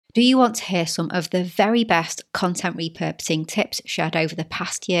Do you want to hear some of the very best content repurposing tips shared over the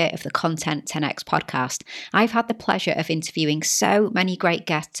past year of the Content 10X podcast? I've had the pleasure of interviewing so many great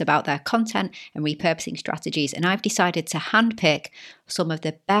guests about their content and repurposing strategies, and I've decided to handpick some of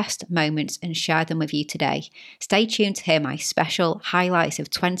the best moments and share them with you today. Stay tuned to hear my special highlights of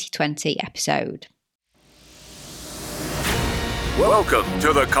 2020 episode. Welcome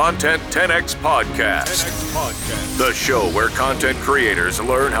to the Content 10X podcast, the show where content creators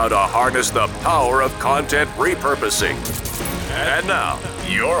learn how to harness the power of content repurposing. And now,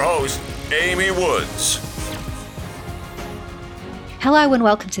 your host, Amy Woods. Hello and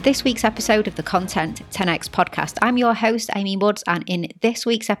welcome to this week's episode of the Content 10X podcast. I'm your host, Amy Woods, and in this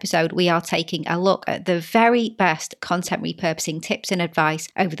week's episode, we are taking a look at the very best content repurposing tips and advice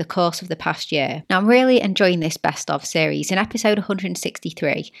over the course of the past year. Now, I'm really enjoying this best of series. In episode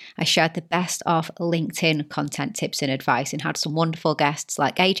 163, I shared the best of LinkedIn content tips and advice and had some wonderful guests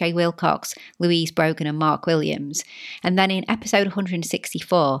like AJ Wilcox, Louise Brogan, and Mark Williams. And then in episode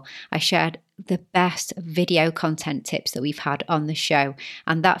 164, I shared the best video content tips that we've had on the show,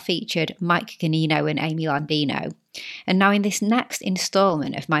 and that featured Mike Ganino and Amy Landino. And now in this next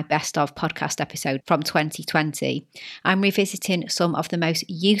installment of my best of podcast episode from 2020, I'm revisiting some of the most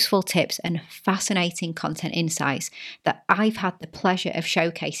useful tips and fascinating content insights that I've had the pleasure of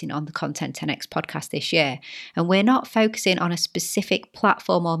showcasing on the Content 10X podcast this year. And we're not focusing on a specific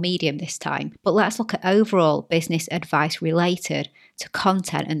platform or medium this time, but let's look at overall business advice related to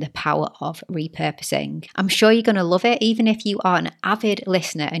content and the power of repurposing. I'm sure you're going to love it, even if you are an avid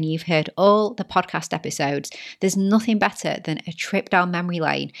listener and you've heard all the podcast episodes. There's nothing better than a trip down memory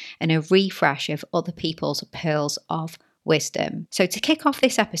lane and a refresh of other people's pearls of wisdom. So to kick off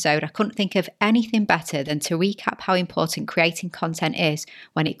this episode, I couldn't think of anything better than to recap how important creating content is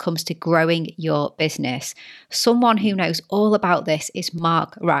when it comes to growing your business. Someone who knows all about this is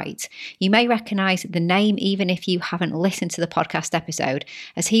Mark Wright. You may recognize the name even if you haven't listened to the podcast episode,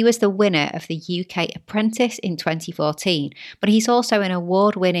 as he was the winner of the UK Apprentice in 2014, but he's also an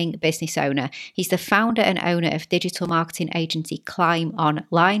award-winning business owner. He's the founder and owner of digital marketing agency Climb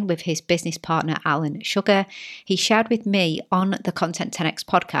Online with his business partner Alan Sugar. He shared with me on the Content 10X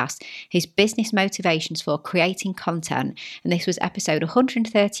podcast his business motivations for creating content, and this was episode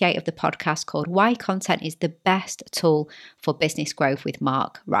 138 of the podcast called Why Content is the Best Tool for Business Growth with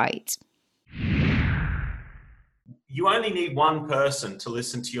Mark Wright. You only need one person to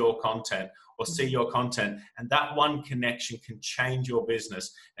listen to your content or see your content, and that one connection can change your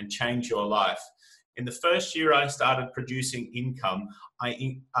business and change your life. In the first year I started producing income,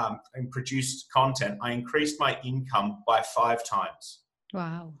 and produced content, I increased my income by 5 times.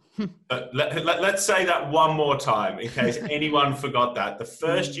 Wow. But let's say that one more time in case anyone forgot that. The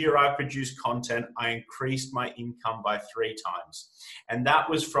first year I produced content, I increased my income by 3 times. And that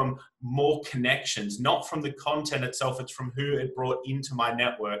was from more connections, not from the content itself. It's from who it brought into my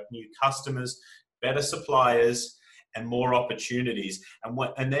network, new customers, better suppliers, and more opportunities.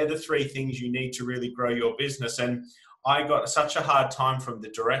 And they're the 3 things you need to really grow your business. And I got such a hard time from the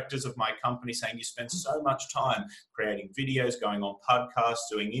directors of my company saying, you spend so much time creating videos, going on podcasts,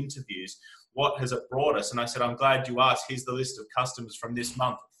 doing interviews. What has it brought us? And I said, I'm glad you asked. Here's the list of customers from this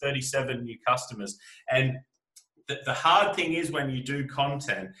month, 37 new customers. And the hard thing is when you do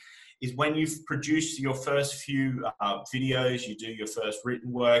content is when you've produced your first few videos, you do your first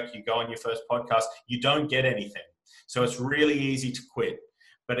written work, you go on your first podcast, you don't get anything. So it's really easy to quit,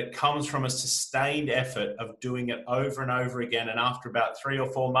 but it comes from a sustained effort of doing it over and over again. And after about 3 or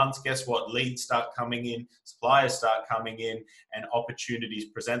 4 months, guess what? Leads start coming in, suppliers start coming in, and opportunities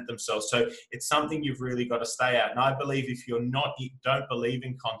present themselves. So it's something you've really got to stay at. And I believe if you don't believe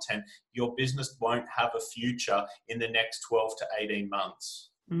in content, your business won't have a future in the next 12 to 18 months.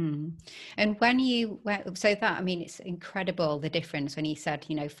 And it's incredible the difference when you said,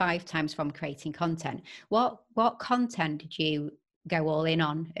 5 times from creating content. What content did you go all in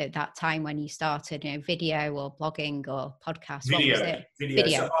on at that time when you started, video or blogging or podcast? Video. So,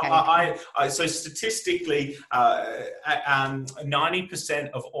 okay. So statistically,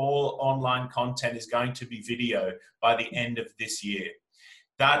 90% of all online content is going to be video by the end of this year.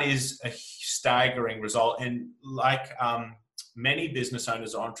 That is a staggering result. And many business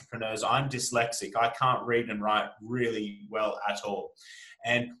owners or entrepreneurs, I'm dyslexic. I can't read and write really well at all.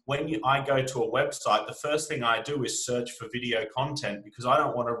 And when I go to a website, the first thing I do is search for video content because I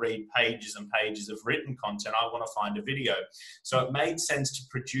don't want to read pages and pages of written content. I want to find a video. So it made sense to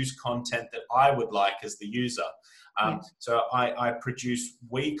produce content that I would like as the user. So I produce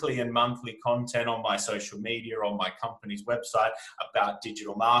weekly and monthly content on my social media, on my company's website about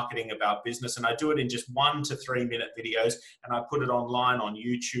digital marketing, about business, and I do it in just 1 to 3 minute videos, and I put it online on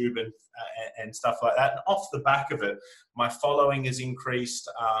YouTube and stuff like that. And off the back of it, my following has increased,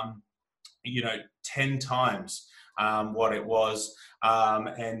 10 times what it was,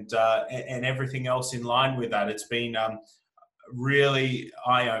 and everything else in line with that. It's been really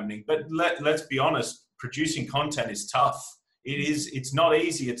eye-opening. But let's be honest, producing content is tough. It's not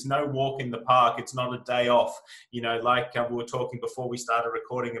easy. It's no walk in the park. It's not a day off. Like we were talking before we started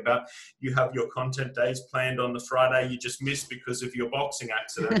recording about, you have your content days planned on the Friday you just missed because of your boxing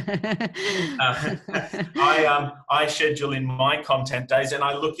accident. I schedule in my content days, and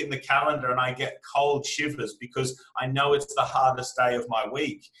I look in the calendar and I get cold shivers because I know it's the hardest day of my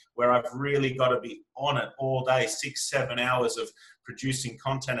week, where I've really got to be on it all day, 6-7 hours of producing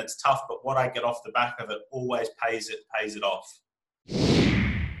content. It's tough, but what I get off the back of it always pays it off.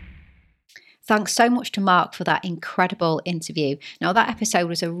 Thanks so much to Mark for that incredible interview. Now, that episode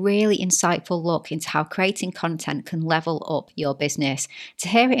was a really insightful look into how creating content can level up your business. To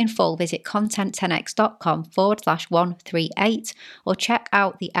hear it in full, visit content10x.com/138 or check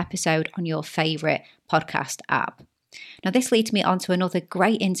out the episode on your favourite podcast app. Now, this leads me on to another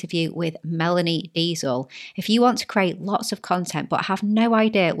great interview with Melanie Diesel. If you want to create lots of content but have no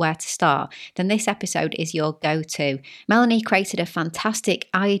idea where to start, then this episode is your go-to. Melanie created a fantastic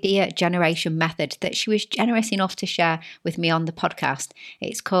idea generation method that she was generous enough to share with me on the podcast.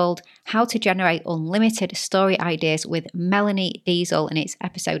 It's called How to Generate Unlimited Story Ideas with Melanie Diesel, and it's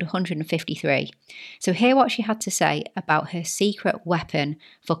episode 153. So hear what she had to say about her secret weapon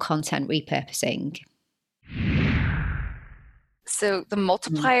for content repurposing. So the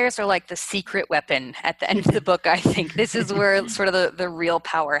multipliers are like the secret weapon at the end of the book, I think. This is where sort of the real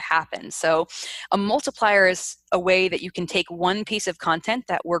power happens. So a multiplier is a way that you can take one piece of content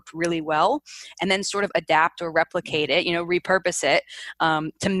that worked really well and then sort of adapt or replicate it, repurpose it,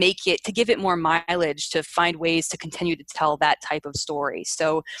 to give it more mileage, to find ways to continue to tell that type of story.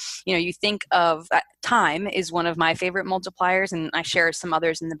 So, you think of time is one of my favorite multipliers, and I share some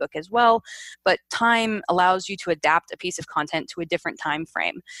others in the book as well, but time allows you to adapt a piece of content to a different time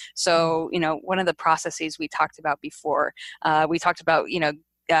frame. So, one of the processes we talked about before, we talked about,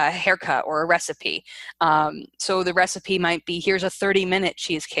 haircut or a recipe. So the recipe might be, here's a 30-minute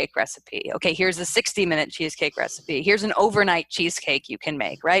cheesecake recipe. Okay, here's a 60-minute cheesecake recipe. Here's an overnight cheesecake you can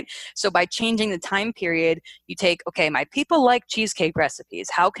make, right? So by changing the time period, you take, okay, my people like cheesecake recipes.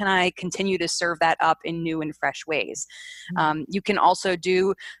 How can I continue to serve that up in new and fresh ways? You can also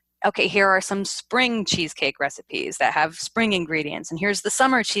do, okay, here are some spring cheesecake recipes that have spring ingredients. And here's the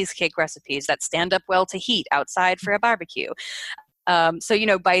summer cheesecake recipes that stand up well to heat outside for a barbecue. So,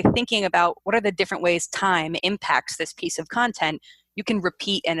 by thinking about what are the different ways time impacts this piece of content, you can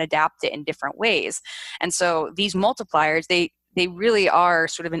repeat and adapt it in different ways. And so these multipliers, they really are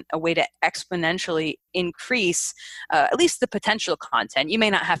sort of a way to exponentially increase at least the potential content. You may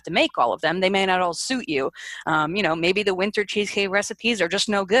not have to make all of them. They may not all suit you. Maybe the winter cheesecake recipes are just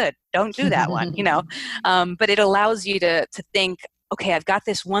no good. Don't do that one, But it allows you to think, okay, I've got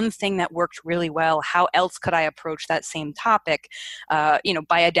this one thing that worked really well. How else could I approach that same topic,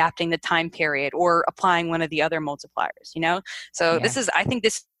 by adapting the time period or applying one of the other multipliers, So yeah. I think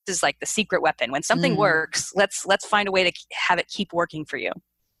this is like the secret weapon. When something works, let's find a way to have it keep working for you.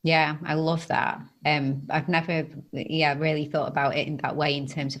 Yeah, I love that. I've never, really thought about it in that way, in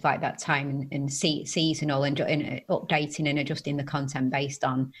terms of like that time and seasonal and updating and adjusting the content based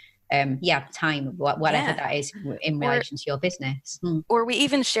on time, whatever that is in relation to your business. Or we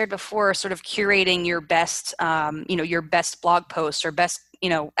even shared before, sort of curating your best, your best blog posts or best,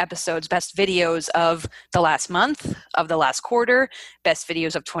 episodes, best videos of the last month, of the last quarter, best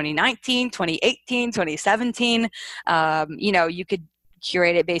videos of 2019, 2018, 2017. You could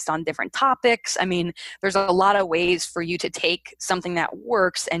curate it based on different topics. I mean, there's a lot of ways for you to take something that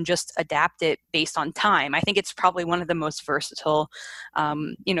works and just adapt it based on time. I think it's probably one of the most versatile,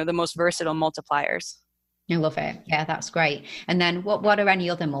 multipliers. I love it. Yeah, that's great. And then what are any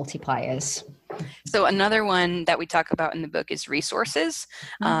other multipliers? So another one that we talk about in the book is resources.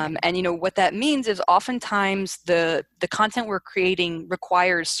 And what that means is oftentimes the content we're creating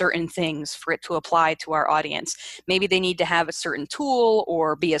requires certain things for it to apply to our audience. Maybe they need to have a certain tool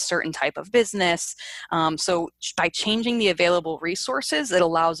or be a certain type of business. So by changing the available resources, it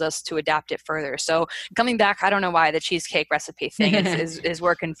allows us to adapt it further. So coming back, I don't know why the cheesecake recipe thing is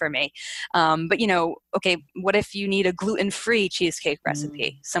working for me. But okay, what if you need a gluten-free cheesecake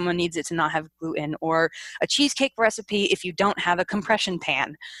recipe? Someone needs it to not have gluten, or a cheesecake recipe if you don't have a compression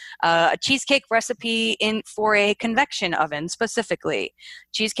pan, a cheesecake recipe for a convection oven specifically,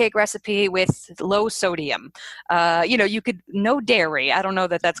 cheesecake recipe with low sodium. You could no dairy. I don't know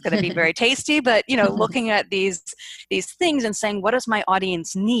that that's going to be very tasty, but looking at these things and saying, what does my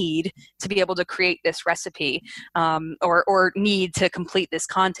audience need to be able to create this recipe, or need to complete this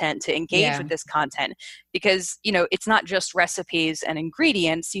content, to engage with this content? Because it's not just recipes and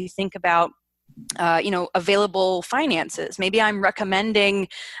ingredients. You think about available finances. Maybe I'm recommending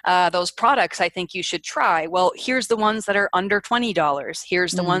those products I think you should try. Well, here's the ones that are under $20.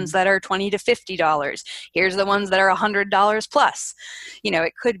 Here's the ones that are $20 to $50. Here's the ones that are $100 plus.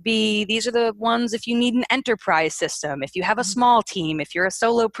 It could be, these are the ones if you need an enterprise system, if you have a small team, if you're a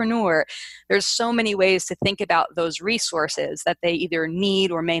solopreneur. There's so many ways to think about those resources that they either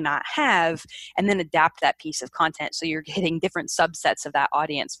need or may not have, and then adapt that piece of content so you're hitting different subsets of that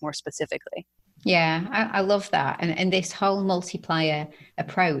audience more specifically. Yeah, I love that. And this whole multiplier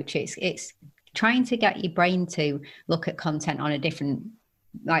approach, it's trying to get your brain to look at content on a different,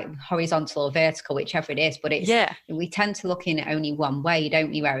 like horizontal or vertical, whichever it is. But we tend to look in it only one way,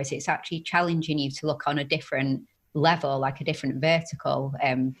 don't we? Whereas it's actually challenging you to look on a different level, like a different vertical,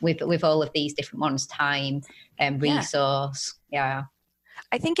 with all of these different ones, time and resource. Yeah.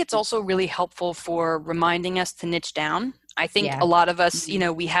 I think it's also really helpful for reminding us to niche down. I think a lot of us,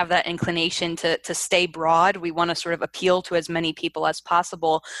 we have that inclination to stay broad. We want to sort of appeal to as many people as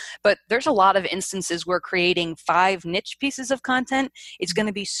possible. But there's a lot of instances where creating 5 niche pieces of content is going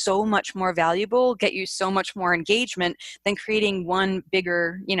to be so much more valuable, get you so much more engagement than creating one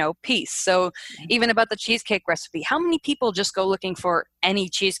bigger, piece. So even about the cheesecake recipe, how many people just go looking for any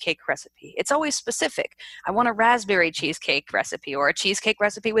cheesecake recipe? It's always specific. I want a raspberry cheesecake recipe, or a cheesecake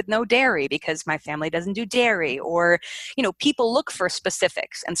recipe with no dairy because my family doesn't do dairy, or people look for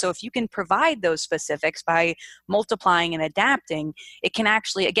specifics. And so if you can provide those specifics by multiplying and adapting, it can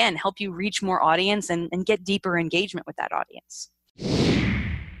actually, again, help you reach more audience and get deeper engagement with that audience.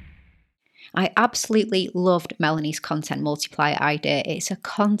 I absolutely loved Melanie's content multiplier idea. It's a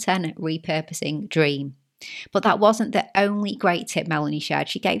content repurposing dream. But that wasn't the only great tip Melanie shared.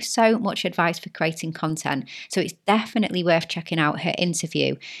 She gave so much advice for creating content, so it's definitely worth checking out her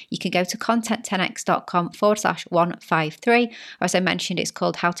interview. You can go to content10x.com/153, or as I mentioned, it's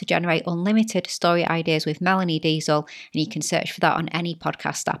called How to Generate Unlimited Story Ideas with Melanie Diesel, and you can search for that on any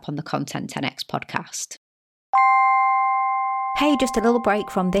podcast app on the Content 10x podcast. Hey, just a little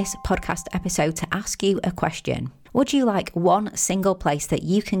break from this podcast episode to ask you a question. Would you like one single place that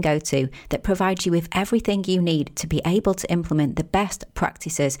you can go to that provides you with everything you need to be able to implement the best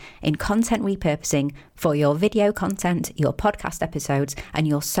practices in content repurposing for your video content, your podcast episodes, and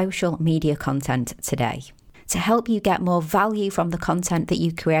your social media content today? To help you get more value from the content that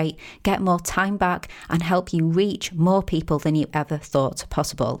you create, get more time back, and help you reach more people than you ever thought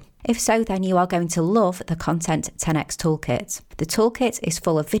possible. If so, then you are going to love the Content 10x Toolkit. The toolkit is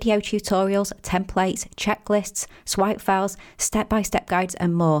full of video tutorials, templates, checklists, swipe files, step-by-step guides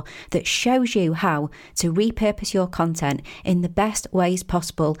and more that shows you how to repurpose your content in the best ways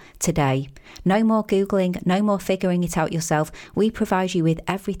possible today. No more Googling, no more figuring it out yourself. We provide you with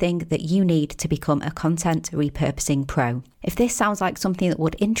everything that you need to become a content repurposing pro. If this sounds like something that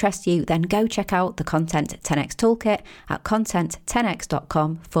would interest you, then go check out the Content 10x Toolkit at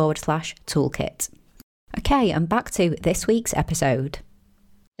content10x.com/toolkit. Okay, and back to this week's episode.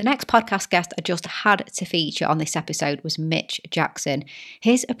 The next podcast guest I just had to feature on this episode was Mitch Jackson.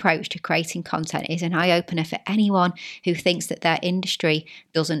 His approach to creating content is an eye-opener for anyone who thinks that their industry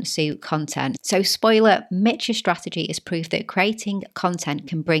doesn't suit content. So spoiler, Mitch's strategy is proof that creating content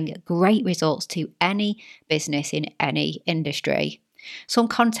can bring great results to any business in any industry. Some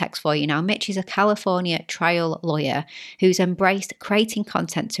context for you now. Mitch is a California trial lawyer who's embraced creating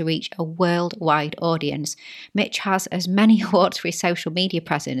content to reach a worldwide audience. Mitch has as many awards for his social media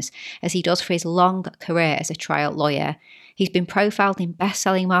presence as he does for his long career as a trial lawyer. He's been profiled in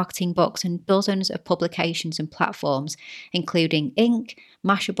best-selling marketing books and dozens of publications and platforms, including Inc.,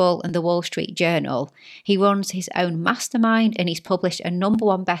 Mashable, and the Wall Street Journal. He runs his own mastermind, and he's published a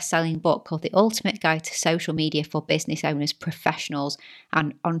 #1 best-selling book called The Ultimate Guide to Social Media for Business Owners, Professionals,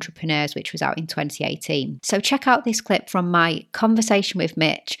 and Entrepreneurs, which was out in 2018. So check out this clip from my conversation with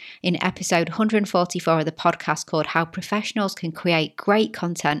Mitch in episode 144 of the podcast called How Professionals Can Create Great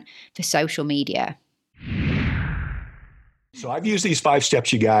Content for Social Media. So I've used these 5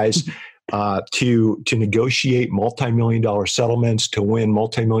 steps, you guys, to negotiate multi-million-dollar settlements, to win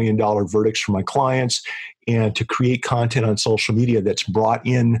multi-million-dollar verdicts for my clients, and to create content on social media that's brought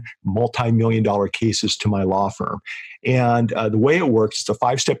in multi-million-dollar cases to my law firm. And the way it works, it's a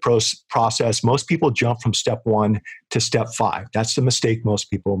 5-step process. Most people jump from step 1 to step 5. That's the mistake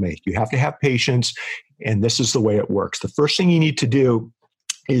most people make. You have to have patience, and this is the way it works. The first thing you need to do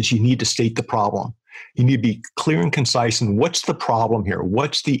is you need to state the problem. You need to be clear and concise. And what's the problem here?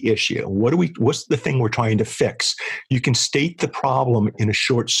 What's the issue? What's the thing we're trying to fix? You can state the problem in a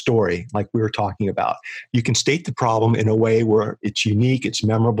short story, like we were talking about. You can state the problem in a way where it's unique, it's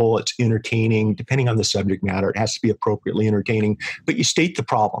memorable, it's entertaining. Depending on the subject matter, it has to be appropriately entertaining. But you state the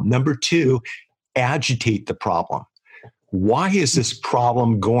problem. Number 2, agitate the problem. Why is this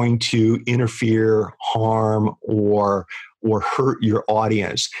problem going to interfere, harm, or hurt your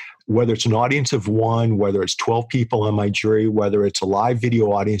audience? Whether it's an audience of 1, whether it's 12 people on my jury, whether it's a live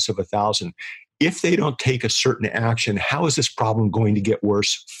video audience of 1,000, if they don't take a certain action, how is this problem going to get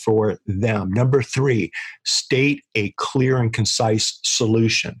worse for them? Number 3, state a clear and concise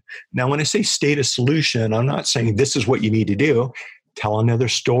solution. Now, when I say state a solution, I'm not saying this is what you need to do. Tell another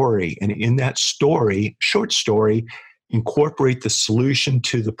story. And in that story, short story, incorporate the solution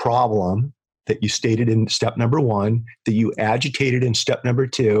to the problem that you stated in step number 1, that you agitated in step number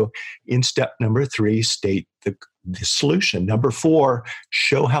 2. In step number 3, state the solution. Number 4,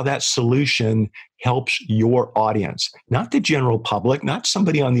 show how that solution helps your audience, not the general public, not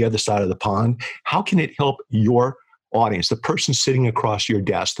somebody on the other side of the pond. How can it help your audience, the person sitting across your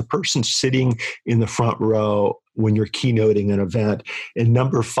desk, the person sitting in the front row when you're keynoting an event? And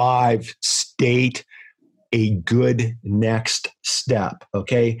number 5, state a good next step,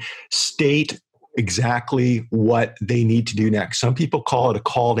 okay? State exactly what they need to do next. Some people call it a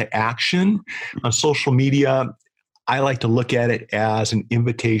call to action. On social media, I like to look at it as an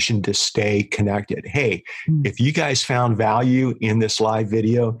invitation to stay connected. Hey, if you guys found value in this live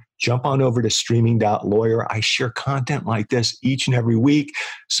video, jump on over to streaming.lawyer. I share content like this each and every week.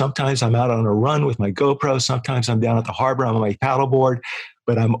 Sometimes I'm out on a run with my GoPro. Sometimes I'm down at the harbor on my paddleboard.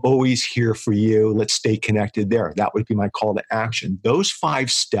 But I'm always here for you. Let's stay connected there. That would be my call to action. Those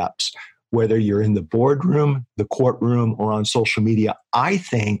 5 steps, whether you're in the boardroom, the courtroom, or on social media, I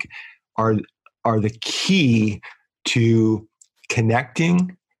think are the key to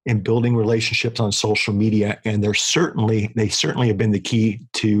connecting and building relationships on social media. And they certainly have been the key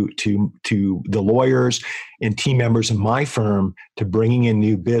to the lawyers and team members in my firm to bringing in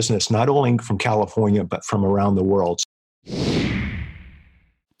new business, not only from California, but from around the world.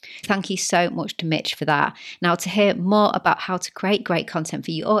 Thank you so much to Mitch for that. Now, to hear more about how to create great content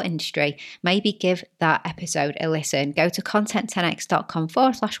for your industry, maybe give that episode a listen. Go to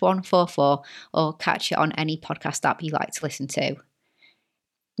content10x.com/144 or catch it on any podcast app you like to listen to.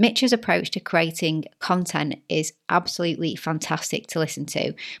 Mitch's approach to creating content is absolutely fantastic to listen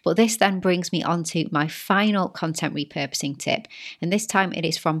to, but this then brings me on to my final content repurposing tip, and this time it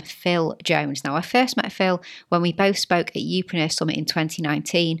is from Phil Jones. Now, I first met Phil when we both spoke at Upreneur Summit in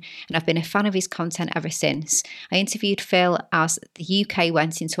 2019, and I've been a fan of his content ever since. I interviewed Phil as the UK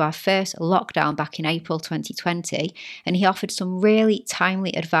went into our first lockdown back in April 2020, and he offered some really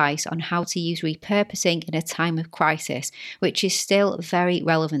timely advice on how to use repurposing in a time of crisis, which is still very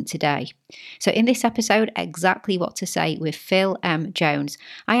relevant today. So in this episode, exactly what to say with Phil M. Jones,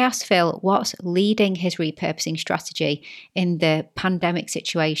 I asked Phil what's leading his repurposing strategy in the pandemic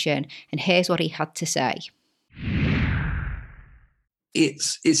situation, and here's what he had to say.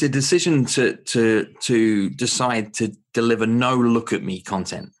 It's a decision to decide to deliver no look at me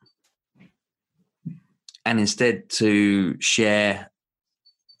content, and instead to share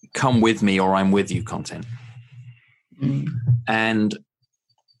come with me or I'm with you content. And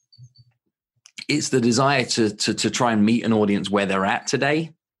it's the desire to try and meet an audience where they're at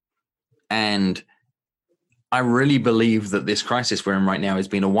today. And I really believe that this crisis we're in right now has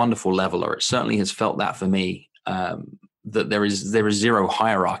been a wonderful leveler. It certainly has felt that for me, that there is zero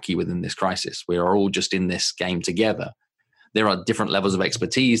hierarchy within this crisis. We are all just in this game together. There are different levels of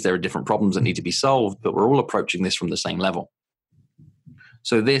expertise. There are different problems that need to be solved, but we're all approaching this from the same level.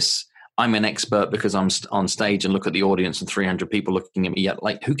 So I'm an expert because I'm on stage and look at the audience and 300 people looking at me. Yet,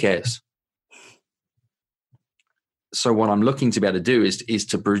 like, who cares? So what I'm looking to be able to do is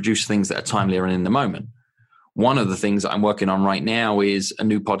to produce things that are timelier and in the moment. One of the things that I'm working on right now is a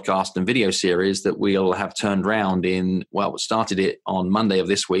new podcast and video series that we'll have turned around started it on Monday of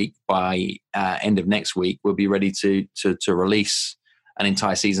this week. By end of next week, we'll be ready to release an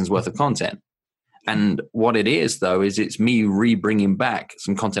entire season's worth of content. And what it is, though, is it's me re-bringing back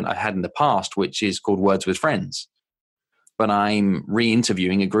some content I had in the past, which is called Words with Friends. but I'm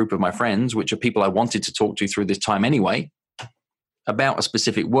re-interviewing a group of my friends, which are people I wanted to talk to through this time anyway, about a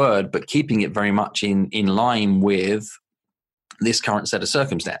specific word, but keeping it very much in line with this current set of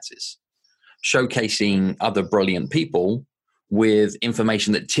circumstances, showcasing other brilliant people with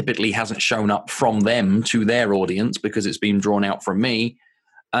information that typically hasn't shown up from them to their audience because it's been drawn out from me.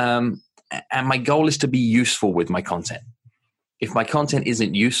 And my goal is to be useful with my content. If my content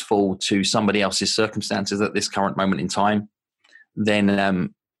isn't useful to somebody else's circumstances at this current moment in time,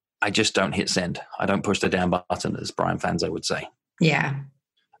 then I just don't hit send. I don't push the down button, as Brian Fanzo would say. Yeah.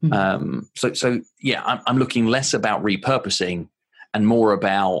 So I'm looking less about repurposing and more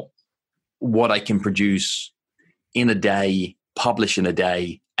about what I can produce in a day, publish in a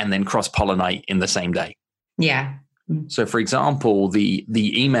day, and then cross-pollinate in the same day. Yeah. So, for example, the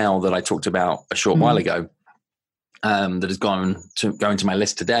email that I talked about a short while ago, that is going to my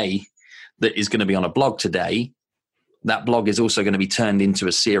list today, that is going to be on a blog today. That blog is also going to be turned into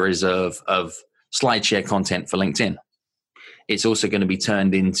a series of SlideShare content for LinkedIn. It's also going to be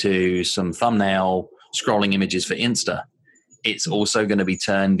turned into some thumbnail scrolling images for Insta. It's also going to be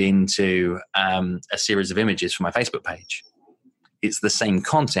turned into a series of images for my Facebook page. It's the same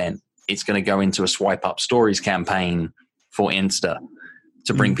content. It's going to go into a swipe up stories campaign for Insta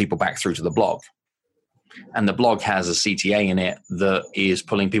to bring people back through to the blog. And the blog has a CTA in it that is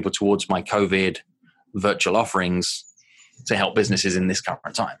pulling people towards my COVID virtual offerings to help businesses in this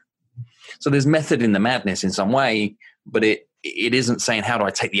current time. So there's method in the madness in some way, but it isn't saying, how do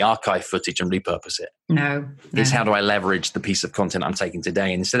I take the archive footage and repurpose it? No. It's how do I leverage the piece of content I'm taking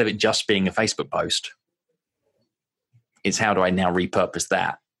today? And instead of it just being a Facebook post, it's how do I now repurpose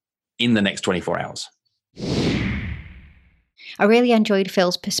that in the next 24 hours? I really enjoyed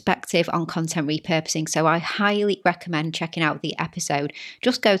Phil's perspective on content repurposing, so I highly recommend checking out the episode.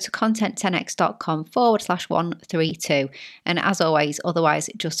 Just go to content10x.com/132. And as always, otherwise,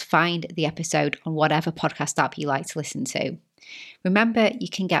 just find the episode on whatever podcast app you like to listen to. Remember, you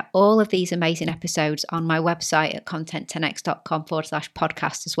can get all of these amazing episodes on my website at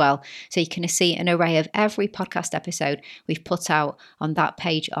content10x.com/podcast as well. So you can see an array of every podcast episode we've put out on that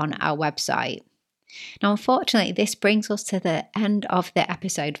page on our website. Now, unfortunately, this brings us to the end of the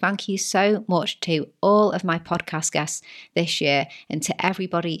episode. Thank you so much to all of my podcast guests this year and to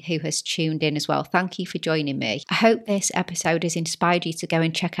everybody who has tuned in as well. Thank you for joining me. I hope this episode has inspired you to go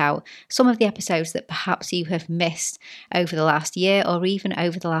and check out some of the episodes that perhaps you have missed over the last year or even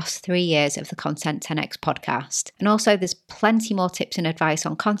over the last 3 years of the Content 10X podcast. And also, there's plenty more tips and advice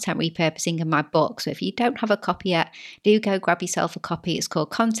on content repurposing in my book. So if you don't have a copy yet, do go grab yourself a copy. It's called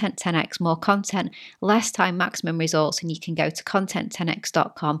Content 10X, More Content, Less Time, Maximum Results, and you can go to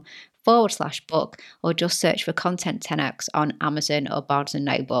content10x.com/book or just search for Content 10X on Amazon or Barnes &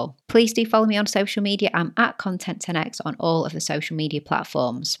 Noble. Please do follow me on social media. I'm at Content 10X on all of the social media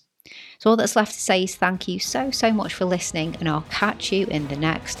platforms. So all that's left to say is thank you so much for listening, and I'll catch you in the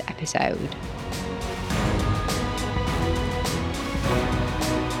next episode.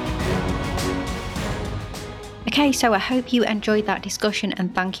 Okay, so I hope you enjoyed that discussion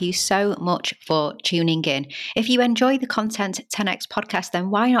and thank you so much for tuning in. If you enjoy the Content 10X podcast, then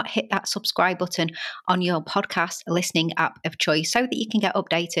why not hit that subscribe button on your podcast listening app of choice so that you can get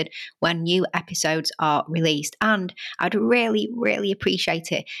updated when new episodes are released. And I'd really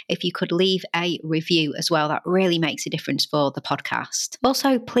appreciate it if you could leave a review as well. That really makes a difference for the podcast.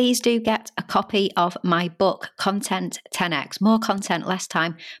 Also, please do get a copy of my book, Content 10X, More Content, Less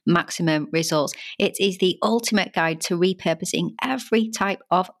Time, Maximum Results. It is the ultimate guide to repurposing every type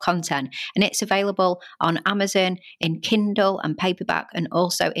of content, and it's available on Amazon in Kindle and paperback and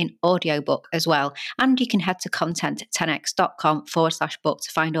also in audiobook as well. And you can head to content10x.com/book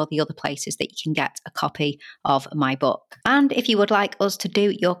to find all the other places that you can get a copy of my book. And if you would like us to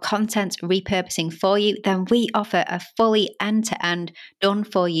do your content repurposing for you, then we offer a fully end-to-end done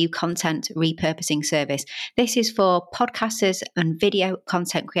for you content repurposing service. This is for podcasters and video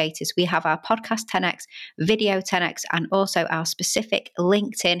content creators. We have our Podcast 10X, Video 10X, and also our specific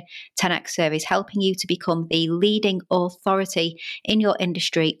LinkedIn 10X service, helping you to become the leading authority in your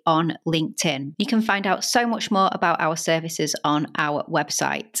industry on LinkedIn. You can find out so much more about our services on our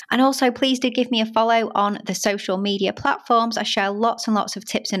website. And also, please do give me a follow on the social media platforms. I share lots and lots of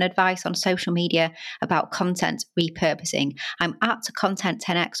tips and advice on social media about content repurposing. I'm at Content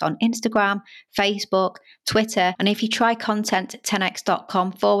 10X on Instagram, Facebook, Twitter, and if you try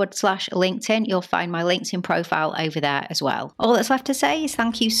content10x.com/LinkedIn, you'll find my LinkedIn profile over there as well. All that's left to say is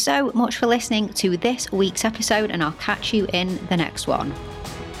thank you so much for listening to this week's episode, and I'll catch you in the next one.